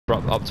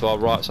up to our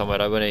right somewhere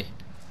though, wouldn't he?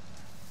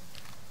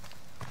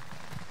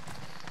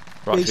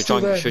 Right,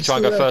 Yeah, should we try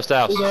and go first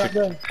house?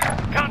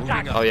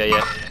 Oh yeah,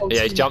 yeah. Oh,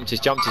 Yeah, he's jumped,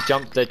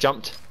 they're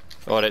jumped.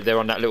 Oh, they're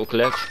on that little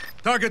ledge.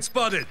 Target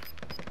spotted.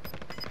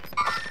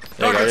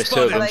 There you go, there's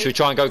two of them. Should we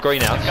try and go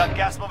green house? Got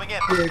gas moving in.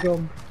 Yeah, go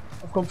on.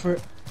 I've gone for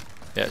it.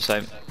 Yeah,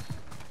 same.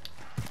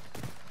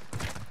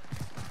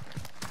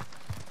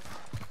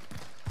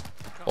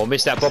 Or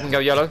miss that Bob and go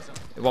yellow.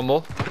 One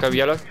more, go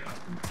yellow.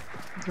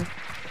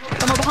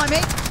 Someone behind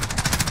me.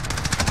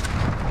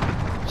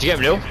 Did you get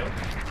him, Lil?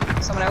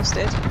 Someone else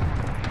did.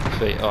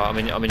 Sweet,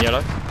 alright, I'm in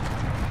yellow.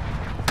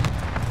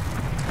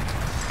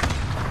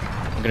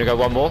 I'm gonna go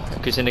one more,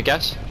 because it's in the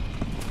gas.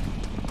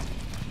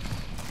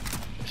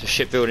 It's a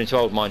shipbuilding to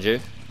hold, mind you.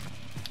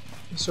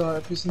 It's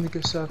alright, if it's in the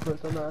good circle,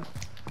 it don't matter.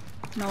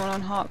 No one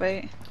on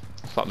heartbeat.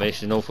 Fuck me,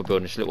 it's an awful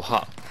building, it's a little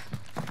hut.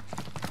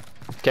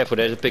 Careful,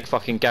 there's a big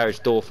fucking garage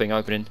door thing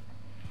opening.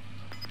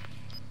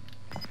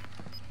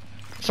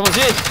 Someone's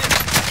here!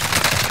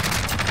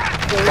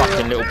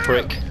 Fucking little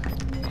prick.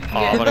 Oh,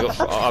 I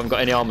haven't got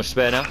any armour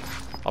spare now.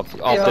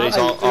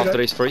 After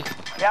these three.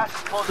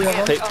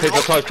 People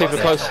are close, people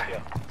are close.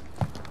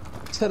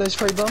 Take those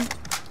three, bum.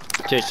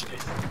 Cheers.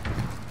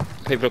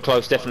 People are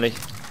close, definitely.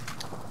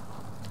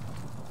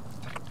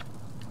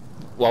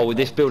 Well,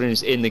 this building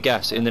is in the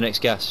gas, in the next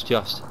gas,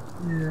 just.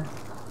 Yeah.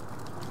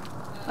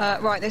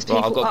 Right, there's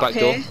people I've got up back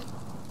here. door.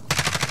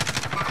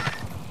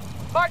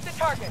 Mark the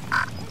target.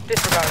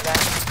 Disregard that.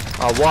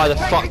 Oh, why the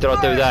fuck did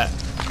I do that?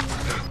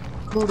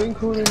 Call in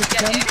if you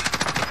can.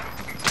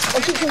 Oh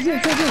shit, he's in.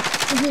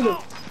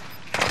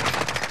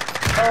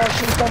 Oh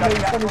shit, he's done me.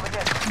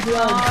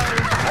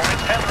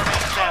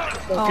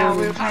 Oh,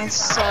 we were playing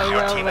so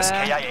well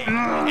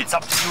there. It's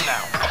up to you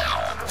now.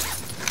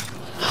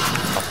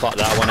 Oh fuck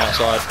that, I went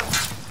outside.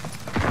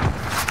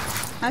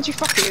 How'd you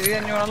fuck it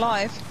then you're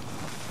alive?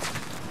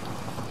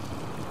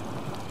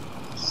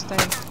 Stay.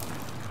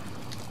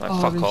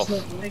 Right, fuck off.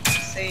 They can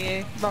see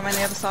you. Run on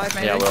the other side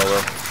maybe. Yeah, I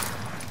will.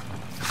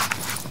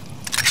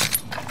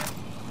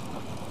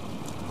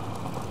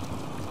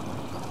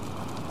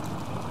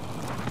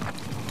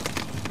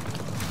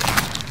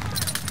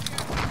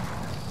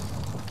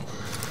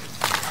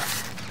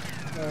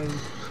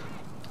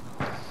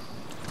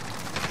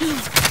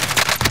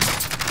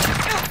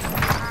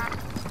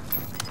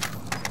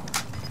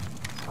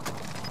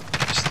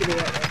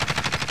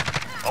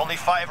 Only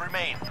 5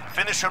 remain.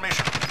 Finish your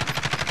mission.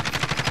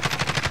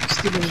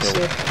 Still in the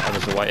circle. I'm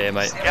just wait here,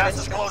 mate. Gas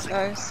is closing.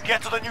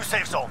 Get to the new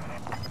safe zone.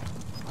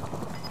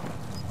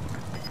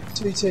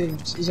 2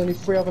 teams. There's only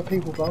 3 other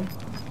people, bum.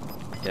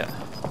 Yeah.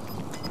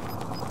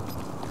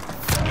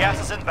 Gas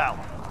is inbound.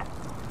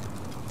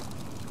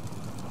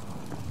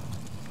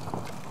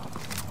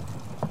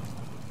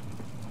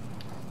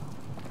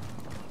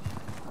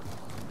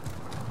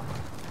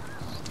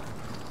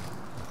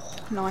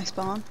 Nice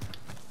barn.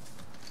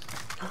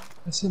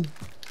 That's him.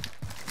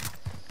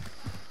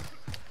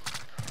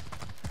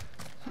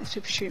 Let's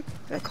people shoot.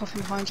 They're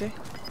coughing behind you.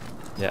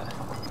 Yeah.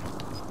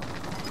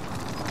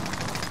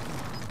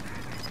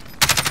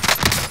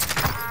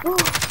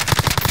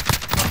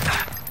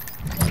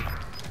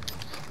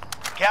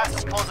 Gas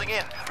is closing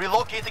in.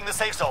 Relocating the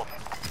safe zone.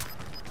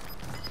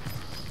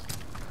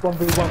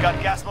 1v1. Got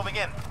gas moving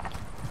in.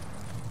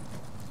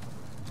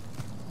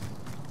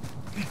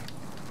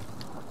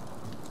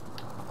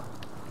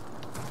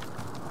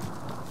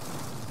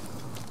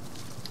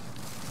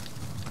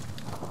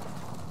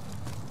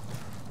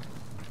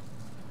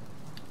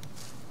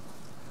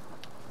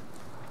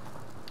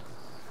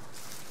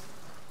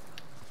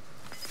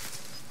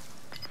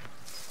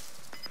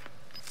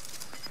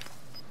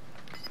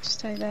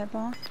 Stay there,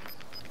 bar.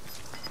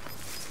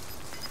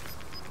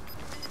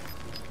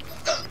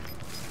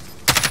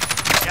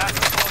 Gas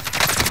is closing.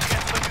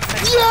 Get to the new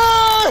safe zone.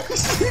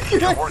 Yes!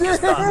 Your work is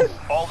done.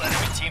 All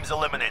enemy teams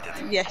eliminated.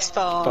 Yes,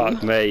 barn.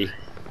 Fuck me.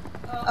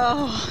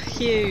 Oh,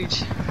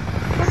 huge.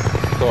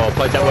 Oh, I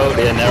played that well at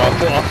the end there. I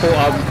thought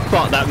I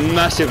fucked that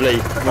massively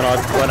when I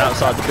went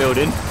outside the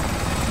building.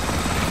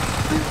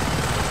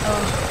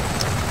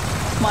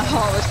 My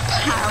heart was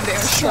pounding. I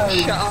was trying to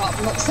shut up,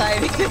 not say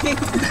anything.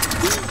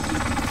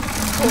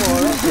 I'm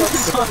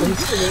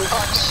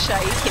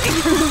shaking.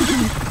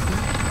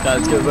 That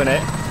was good, wasn't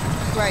it?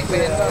 Great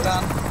win, well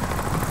done.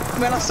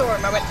 When I saw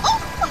him, I went, oh!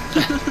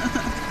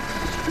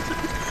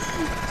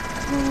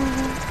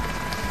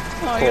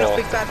 Oh, you're not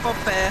Big Bad Bob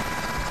Bear.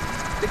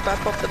 Big Bad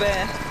Bob the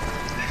Bear.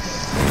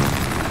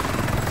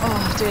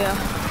 Oh dear.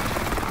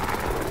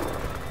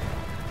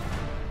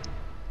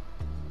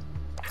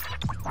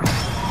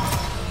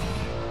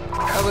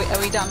 Are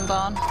we done,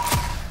 Barn?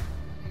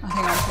 I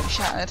think I'm pretty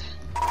shattered.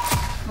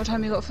 What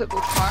time you got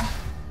football tomorrow?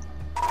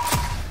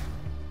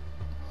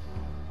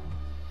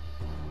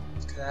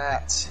 Look at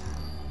that.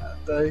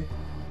 That'll do.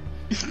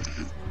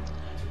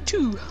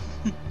 2.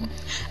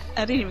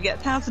 I didn't even get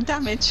 1,000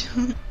 damage.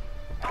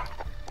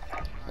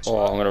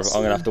 Oh, I'm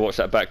gonna have to watch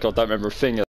that back. 'Cause I don't remember a thing.